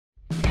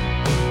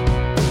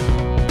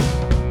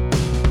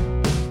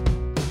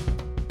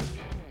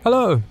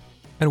Hello,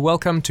 and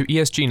welcome to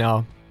ESG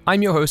Now.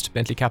 I'm your host,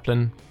 Bentley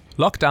Kaplan,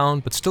 locked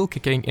down but still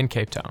kicking in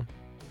Cape Town.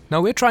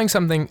 Now we're trying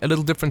something a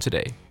little different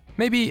today.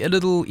 Maybe a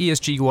little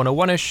ESG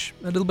 101-ish,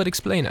 a little bit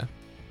explainer.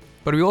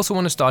 But we also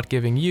want to start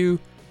giving you,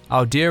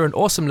 our dear and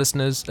awesome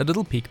listeners, a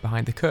little peek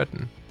behind the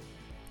curtain.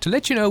 To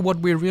let you know what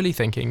we're really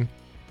thinking,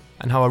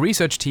 and how our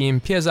research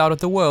team peers out at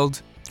the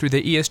world through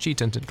their ESG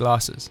tinted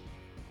glasses.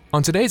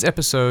 On today's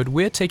episode,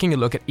 we're taking a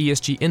look at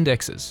ESG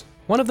indexes,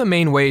 one of the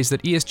main ways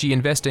that ESG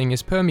investing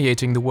is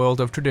permeating the world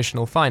of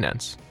traditional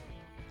finance.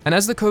 And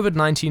as the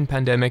COVID-19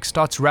 pandemic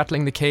starts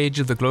rattling the cage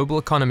of the global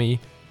economy,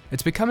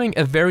 it's becoming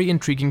a very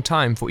intriguing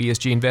time for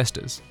ESG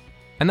investors.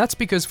 And that's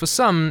because for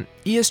some,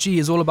 ESG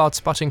is all about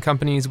spotting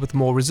companies with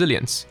more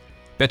resilience,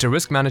 better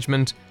risk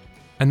management,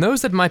 and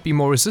those that might be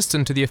more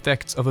resistant to the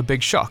effects of a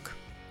big shock,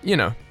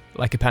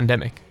 like a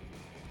pandemic.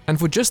 And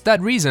for just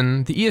that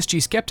reason, the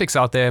ESG skeptics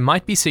out there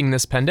might be seeing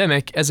this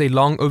pandemic as a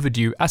long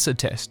overdue acid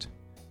test.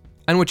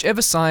 And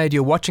whichever side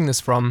you're watching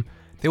this from,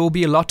 there will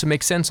be a lot to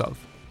make sense of.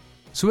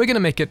 So we're going to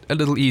make it a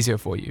little easier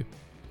for you.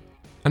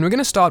 And we're going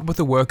to start with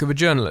the work of a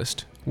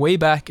journalist, way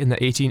back in the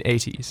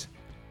 1880s.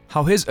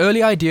 How his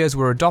early ideas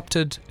were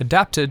adopted,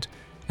 adapted,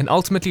 and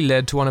ultimately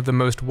led to one of the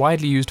most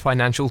widely used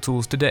financial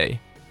tools today.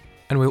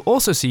 And we'll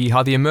also see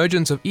how the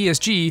emergence of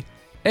ESG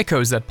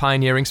echoes that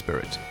pioneering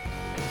spirit.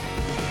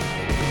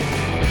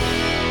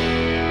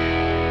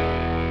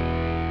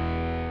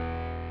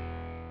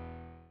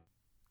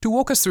 To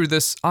walk us through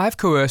this, I've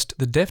coerced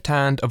the deft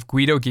hand of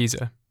Guido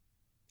Gieser.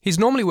 He's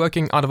normally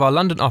working out of our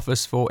London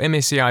office for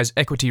MSCI's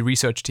equity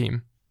research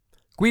team.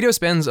 Guido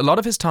spends a lot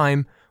of his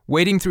time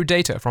wading through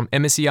data from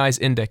MSCI's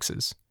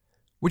indexes,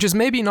 which is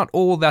maybe not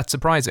all that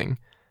surprising.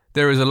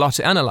 There is a lot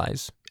to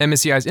analyze.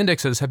 MSCI's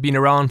indexes have been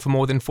around for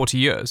more than 40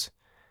 years.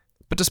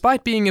 But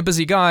despite being a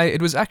busy guy,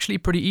 it was actually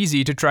pretty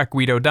easy to track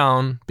Guido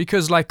down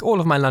because, like all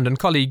of my London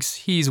colleagues,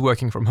 he's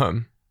working from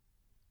home.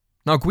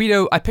 Now,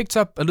 Guido, I picked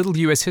up a little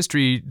US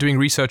history doing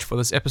research for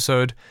this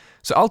episode,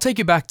 so I'll take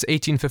you back to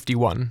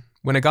 1851,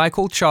 when a guy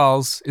called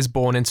Charles is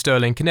born in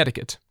Sterling,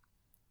 Connecticut.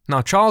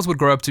 Now, Charles would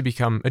grow up to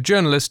become a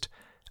journalist,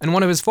 and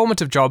one of his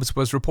formative jobs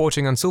was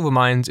reporting on silver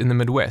mines in the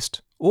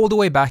Midwest, all the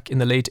way back in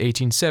the late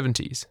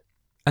 1870s.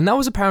 And that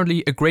was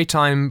apparently a great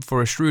time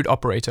for a shrewd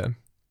operator,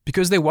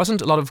 because there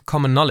wasn't a lot of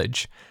common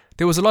knowledge.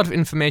 There was a lot of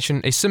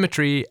information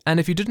asymmetry, and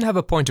if you didn't have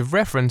a point of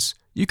reference,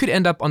 you could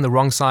end up on the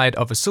wrong side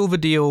of a silver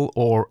deal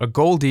or a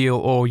gold deal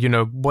or,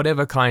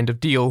 whatever kind of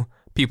deal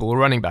people were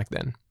running back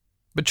then.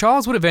 But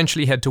Charles would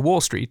eventually head to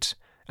Wall Street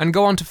and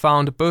go on to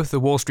found both the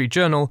Wall Street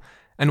Journal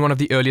and one of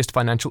the earliest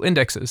financial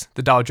indexes,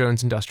 the Dow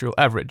Jones Industrial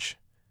Average.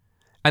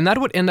 And that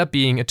would end up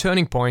being a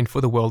turning point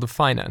for the world of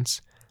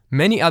finance.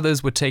 Many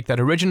others would take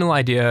that original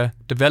idea,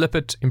 develop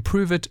it,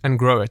 improve it, and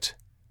grow it.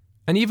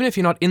 And even if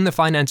you're not in the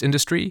finance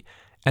industry,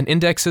 and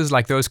indexes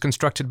like those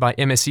constructed by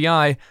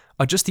MSCI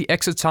are just the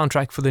exit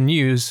soundtrack for the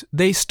news,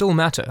 they still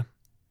matter.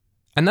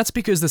 And that's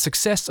because the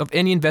success of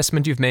any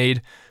investment you've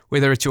made,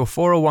 whether it's your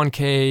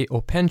 401k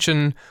or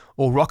pension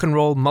or rock and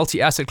roll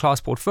multi-asset class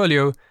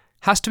portfolio,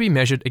 has to be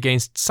measured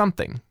against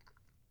something.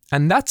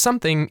 And that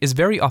something is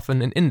very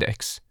often an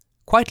index,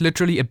 quite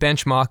literally a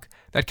benchmark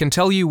that can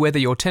tell you whether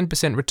your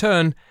 10%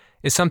 return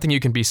is something you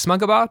can be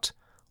smug about,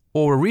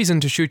 or a reason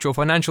to shoot your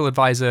financial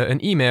advisor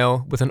an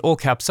email with an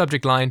all-cap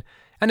subject line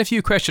and a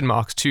few question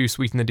marks to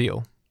sweeten the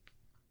deal.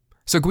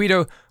 So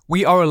Guido,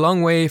 we are a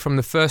long way from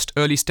the first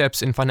early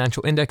steps in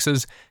financial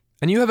indexes,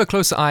 and you have a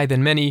closer eye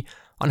than many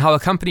on how a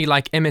company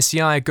like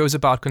MSCI goes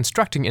about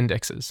constructing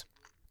indexes.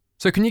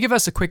 So can you give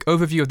us a quick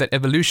overview of that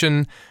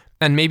evolution,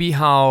 and maybe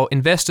how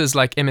investors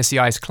like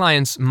MSCI's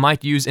clients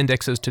might use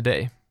indexes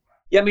today?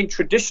 Yeah,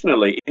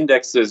 traditionally,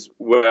 indexes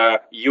were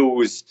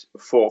used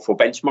for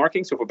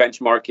benchmarking. So for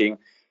benchmarking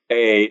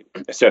a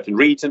certain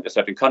region, a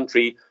certain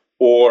country,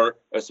 or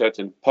a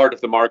certain part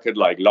of the market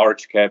like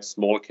large caps,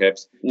 small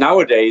caps.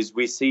 Nowadays,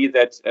 we see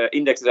that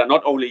indexes are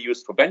not only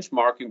used for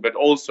benchmarking, but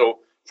also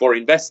for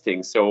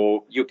investing.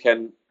 So you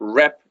can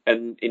wrap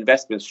an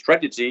investment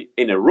strategy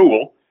in a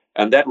rule,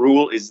 and that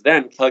rule is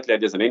then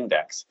calculated as an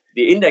index.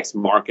 The index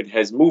market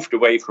has moved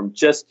away from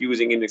just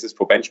using indexes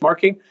for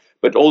benchmarking,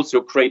 but also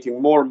creating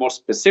more and more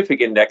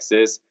specific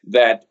indexes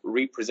that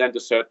represent a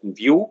certain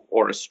view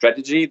or a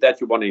strategy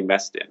that you want to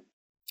invest in.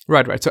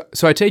 Right.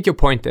 So I take your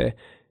point there.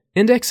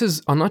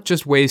 Indexes are not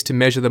just ways to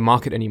measure the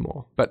market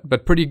anymore,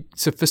 but pretty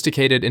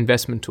sophisticated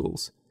investment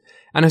tools.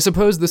 And I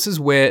suppose this is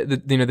where the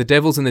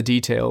devil's in the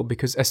detail,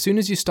 because as soon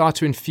as you start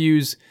to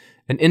infuse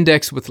an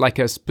index with like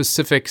a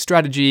specific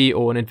strategy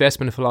or an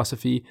investment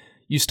philosophy,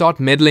 you start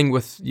meddling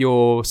with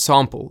your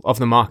sample of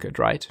the market,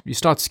 right? You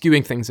start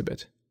skewing things a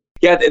bit.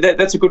 Yeah,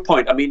 that's a good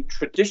point.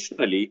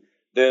 Traditionally,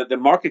 the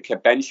market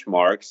cap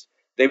benchmarks,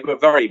 they were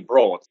very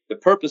broad. The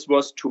purpose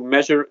was to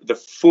measure the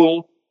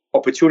full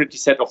opportunity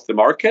set of the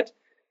market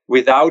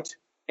without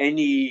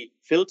any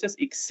filters,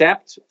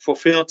 except for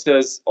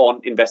filters on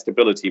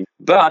investability.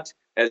 But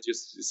as you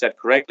said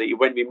correctly,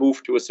 when we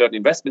move to a certain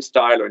investment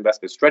style or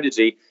investment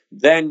strategy,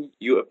 then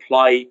you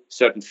apply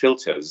certain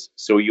filters.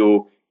 So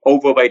you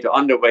overweight or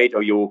underweight,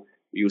 or you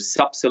you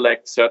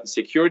sub-select certain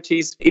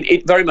securities.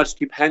 It very much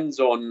depends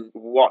on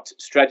what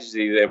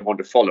strategy they want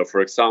to follow.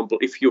 For example,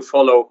 if you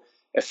follow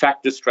a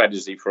factor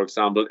strategy, for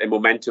example, a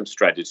momentum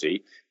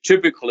strategy,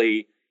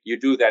 typically you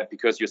do that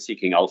because you're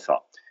seeking alpha.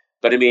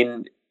 But I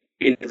mean,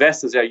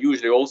 investors are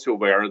usually also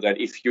aware that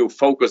if you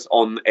focus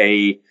on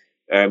a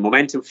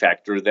momentum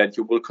factor, that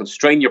you will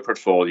constrain your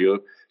portfolio,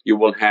 you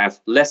will have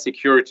less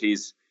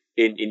securities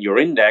in your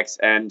index,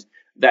 and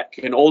that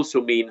can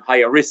also mean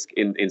higher risk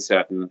in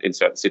certain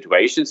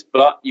situations.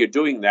 But you're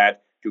doing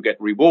that to get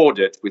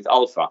rewarded with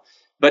alpha.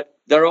 But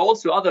there are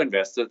also other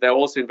investors. There are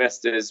also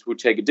investors who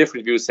take a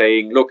different view,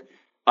 saying, "Look,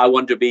 I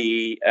want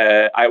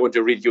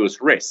to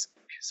reduce risk.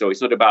 So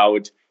it's not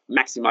about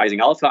maximizing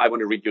alpha. I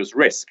want to reduce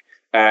risk."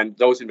 And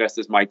those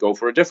investors might go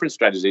for a different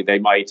strategy. They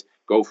might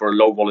go for a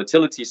low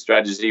volatility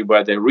strategy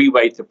where they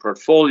reweight the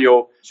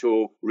portfolio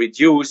to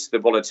reduce the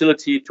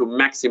volatility to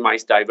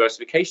maximize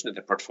diversification in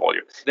the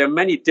portfolio. There are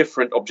many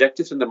different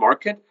objectives in the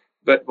market,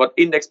 but what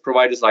index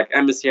providers like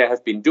MSCI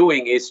have been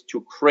doing is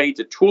to create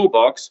a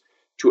toolbox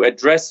to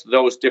address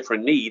those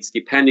different needs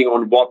depending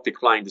on what the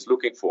client is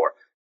looking for.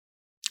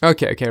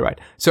 Okay, right.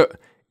 So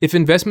if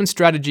investment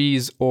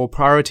strategies or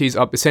priorities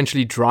are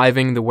essentially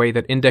driving the way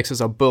that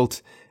indexes are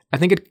built, I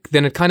think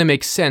it kind of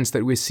makes sense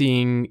that we're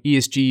seeing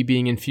ESG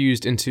being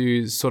infused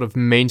into sort of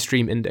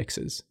mainstream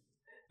indexes.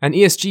 And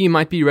ESG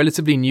might be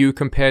relatively new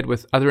compared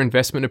with other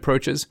investment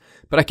approaches,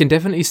 but I can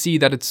definitely see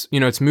that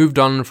it's moved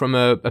on from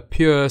a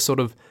pure sort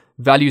of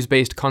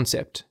values-based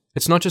concept.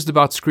 It's not just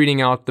about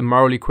screening out the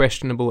morally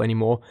questionable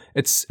anymore.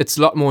 It's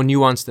a lot more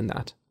nuanced than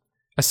that.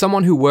 As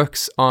someone who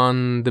works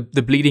on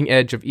the bleeding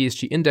edge of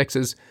ESG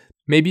indexes,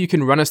 maybe you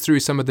can run us through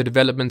some of the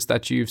developments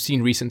that you've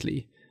seen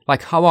recently.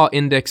 Like, how are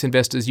index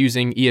investors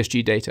using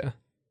ESG data?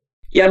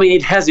 Yeah, I mean,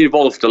 it has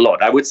evolved a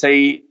lot. I would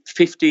say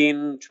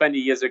 15, 20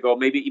 years ago,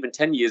 maybe even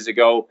 10 years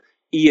ago,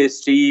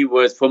 ESG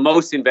was, for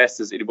most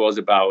investors, it was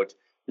about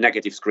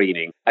negative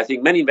screening. I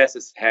think many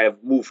investors have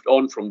moved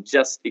on from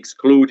just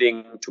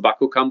excluding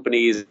tobacco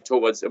companies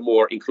towards a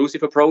more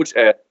inclusive approach,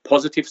 a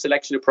positive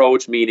selection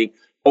approach, meaning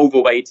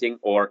overweighting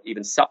or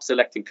even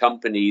sub-selecting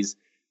companies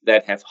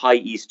that have high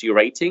ESG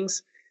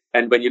ratings.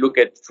 And when you look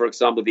at, for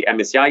example, the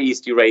MSCI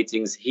ESG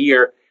ratings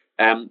here,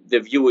 the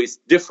view is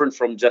different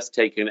from just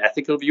taking an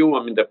ethical view.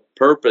 I mean, the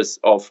purpose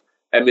of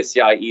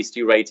MSCI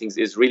ESG ratings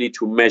is really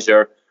to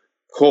measure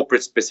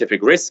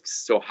corporate-specific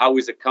risks. So how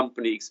is a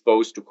company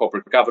exposed to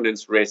corporate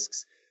governance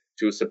risks,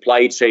 to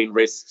supply chain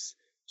risks,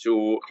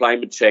 to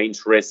climate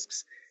change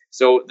risks?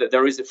 So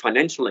there is a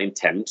financial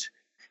intent.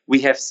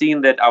 We have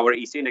seen that our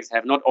ESG index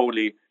have not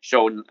only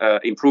shown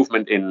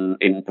improvement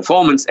in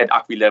performance at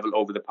ACWI level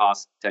over the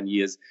past 10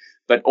 years,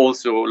 but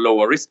also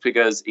lower risk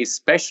figures,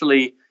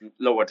 especially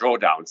lower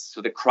drawdowns,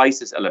 so the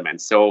crisis element.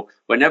 So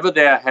whenever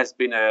there has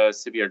been a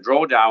severe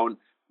drawdown,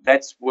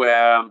 that's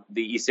where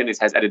the ESG index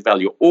has added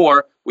value.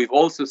 Or we've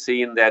also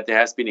seen that there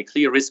has been a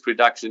clear risk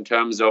reduction in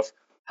terms of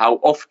how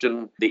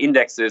often the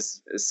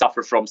indexes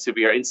suffer from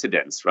severe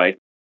incidents, right?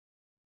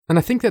 And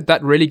I think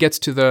that really gets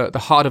to the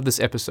heart of this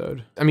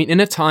episode. I mean, in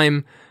a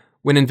time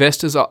when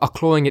investors are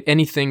clawing at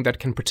anything that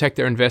can protect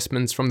their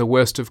investments from the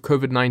worst of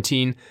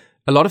COVID-19,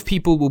 a lot of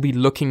people will be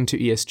looking to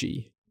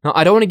ESG. Now,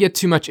 I don't want to get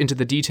too much into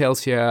the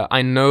details here.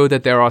 I know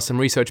that there are some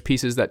research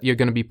pieces that you're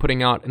going to be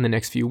putting out in the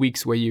next few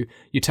weeks where you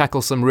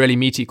tackle some really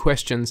meaty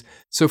questions.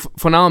 So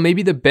for now,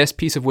 maybe the best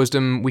piece of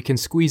wisdom we can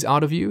squeeze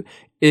out of you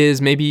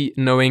is maybe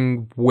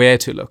knowing where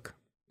to look.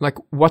 Like,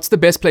 what's the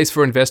best place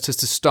for investors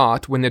to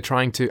start when they're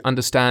trying to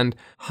understand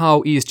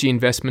how ESG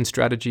investment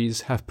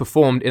strategies have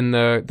performed in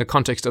the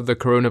context of the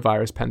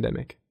coronavirus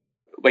pandemic?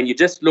 When you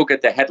just look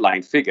at the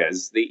headline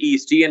figures, the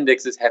ESG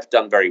indexes have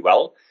done very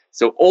well.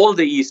 So all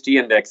the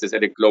ESG indexes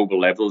at a global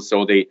level,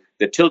 so the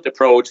tilt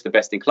approach, the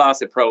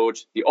best-in-class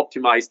approach, the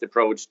optimized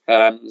approach,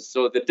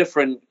 so the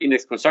different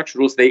index construction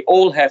rules, they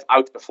all have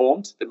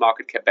outperformed the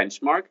market cap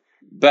benchmark.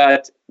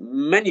 But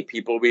many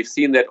people, we've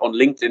seen that on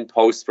LinkedIn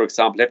posts, for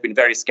example, have been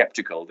very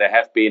skeptical. There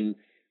have been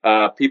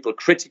people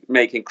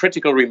making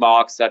critical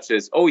remarks such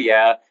as, "Oh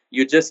yeah,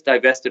 you just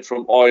divested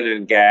from oil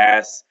and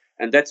gas,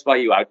 and that's why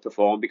you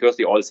outperformed because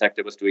the oil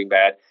sector was doing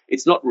bad.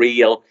 It's not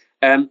real."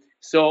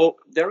 So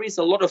there is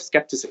a lot of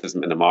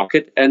skepticism in the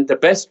market, and the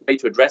best way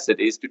to address it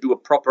is to do a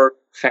proper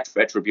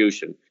factor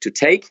attribution, to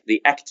take the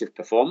active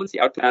performance, the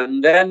output,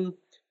 and then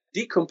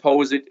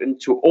decompose it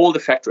into all the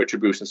factor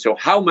attributions. So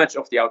how much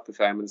of the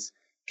outperformance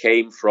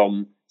came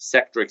from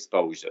sector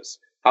exposures?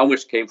 How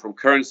much came from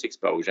currency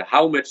exposure?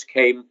 How much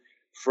came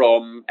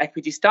from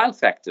equity style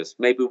factors?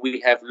 Maybe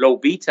we have low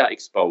beta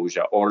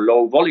exposure or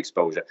low vol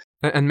exposure.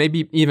 And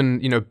maybe even,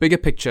 bigger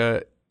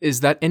picture,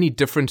 is that any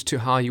different to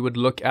how you would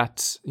look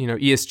at,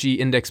 ESG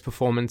index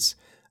performance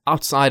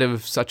outside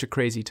of such a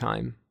crazy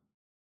time?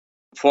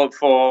 For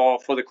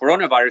the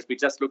coronavirus, we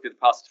just looked at the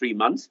past 3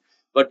 months,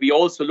 but we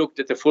also looked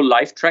at the full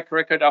life track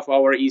record of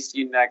our ESG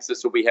indexes.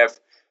 So we have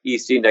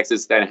ESG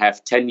indexes that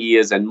have 10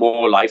 years and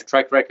more life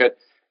track record.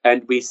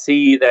 And we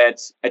see that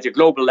at a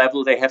global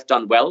level, they have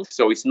done well.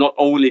 So it's not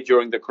only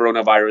during the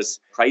coronavirus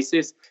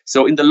crisis.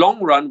 So in the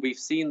long run, we've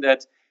seen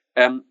that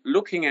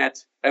looking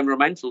at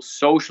environmental,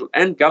 social,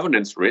 and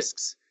governance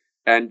risks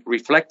and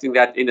reflecting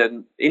that in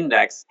an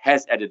index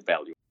has added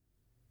value.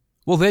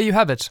 Well, there you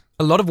have it.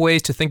 A lot of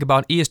ways to think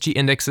about ESG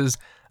indexes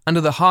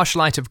under the harsh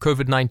light of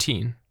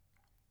COVID-19.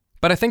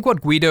 But I think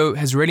what Guido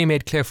has really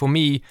made clear for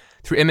me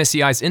through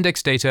MSCI's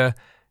index data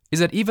is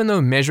that even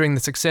though measuring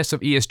the success of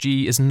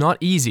ESG is not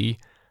easy,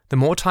 the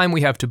more time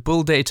we have to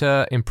build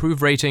data,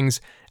 improve ratings,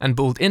 and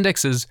build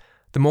indexes,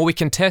 the more we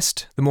can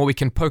test, the more we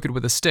can poke it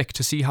with a stick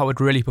to see how it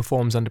really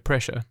performs under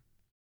pressure.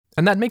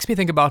 And that makes me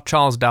think about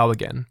Charles Dow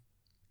again.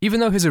 Even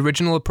though his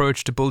original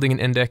approach to building an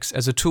index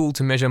as a tool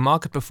to measure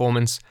market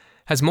performance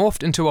has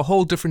morphed into a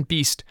whole different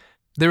beast,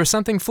 there is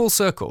something full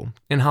circle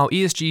in how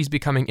ESG is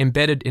becoming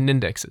embedded in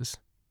indexes.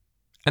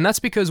 And that's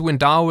because when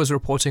Dow was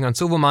reporting on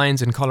silver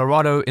mines in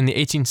Colorado in the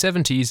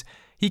 1870s,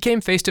 he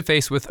came face to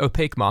face with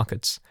opaque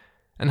markets,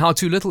 and how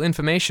too little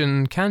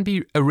information can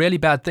be a really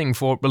bad thing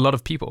for a lot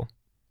of people.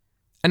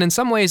 And in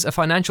some ways, a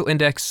financial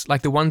index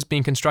like the ones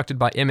being constructed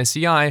by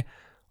MSCI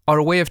are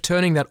a way of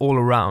turning that all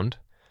around,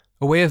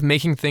 a way of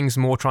making things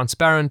more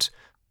transparent,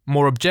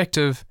 more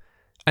objective,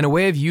 and a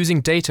way of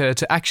using data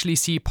to actually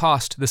see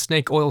past the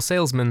snake oil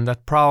salesmen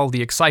that prowl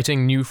the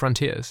exciting new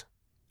frontiers.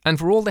 And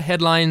for all the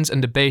headlines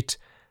and debate,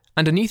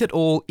 underneath it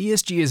all,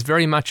 ESG is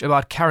very much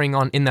about carrying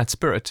on in that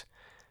spirit,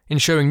 in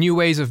showing new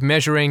ways of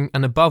measuring,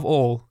 and above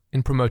all,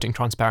 in promoting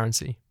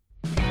transparency.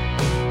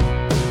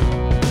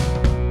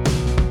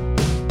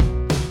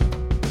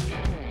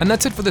 And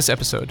that's it for this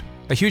episode.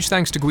 A huge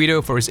thanks to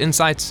Guido for his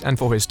insights and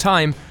for his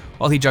time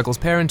while he juggles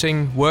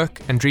parenting,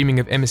 work, and dreaming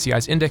of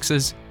MSCI's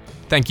indexes.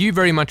 Thank you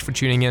very much for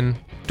tuning in.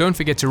 Don't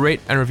forget to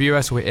rate and review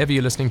us wherever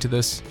you're listening to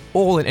this.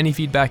 All and any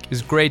feedback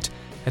is great.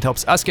 It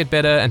helps us get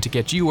better and to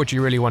get you what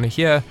you really want to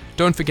hear.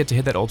 Don't forget to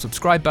hit that old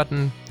subscribe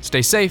button.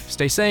 Stay safe,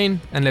 stay sane,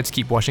 and let's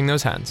keep washing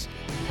those hands.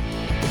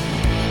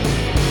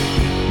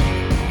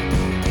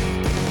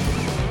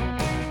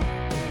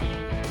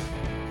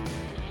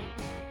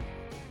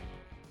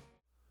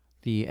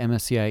 The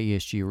MSCI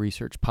ESG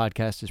Research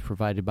podcast is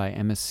provided by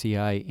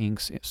MSCI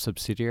Inc.'s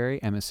subsidiary,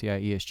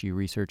 MSCI ESG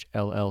Research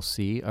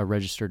LLC, a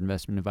registered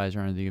investment advisor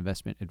under the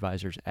Investment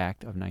Advisors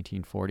Act of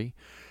 1940.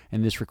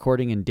 And this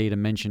recording and data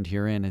mentioned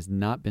herein has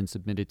not been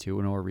submitted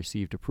to nor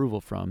received approval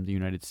from the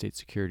United States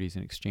Securities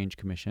and Exchange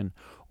Commission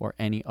or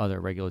any other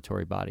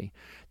regulatory body.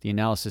 The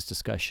analysis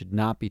discussed should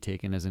not be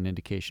taken as an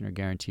indication or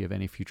guarantee of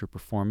any future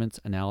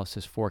performance,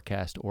 analysis,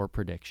 forecast, or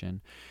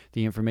prediction.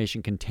 The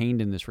information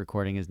contained in this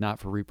recording is not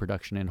for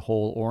reproduction in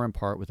whole or in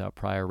part without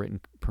prior written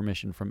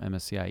permission from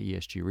MSCI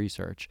ESG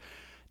Research.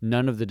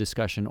 None of the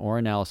discussion or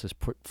analysis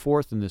put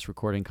forth in this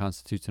recording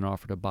constitutes an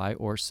offer to buy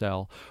or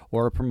sell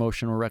or a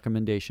promotion or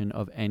recommendation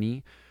of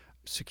any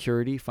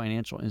security,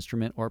 financial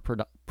instrument, or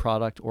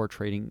product or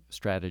trading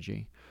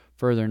strategy.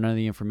 Further, none of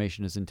the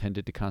information is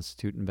intended to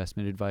constitute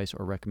investment advice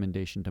or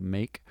recommendation to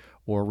make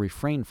or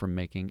refrain from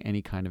making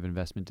any kind of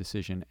investment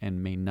decision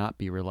and may not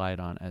be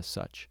relied on as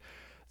such.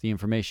 The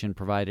information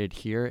provided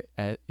here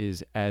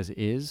is as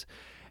is,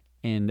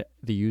 and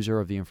the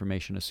user of the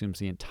information assumes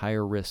the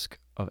entire risk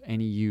of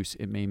any use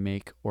it may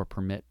make or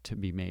permit to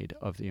be made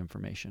of the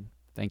information.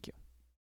 Thank you.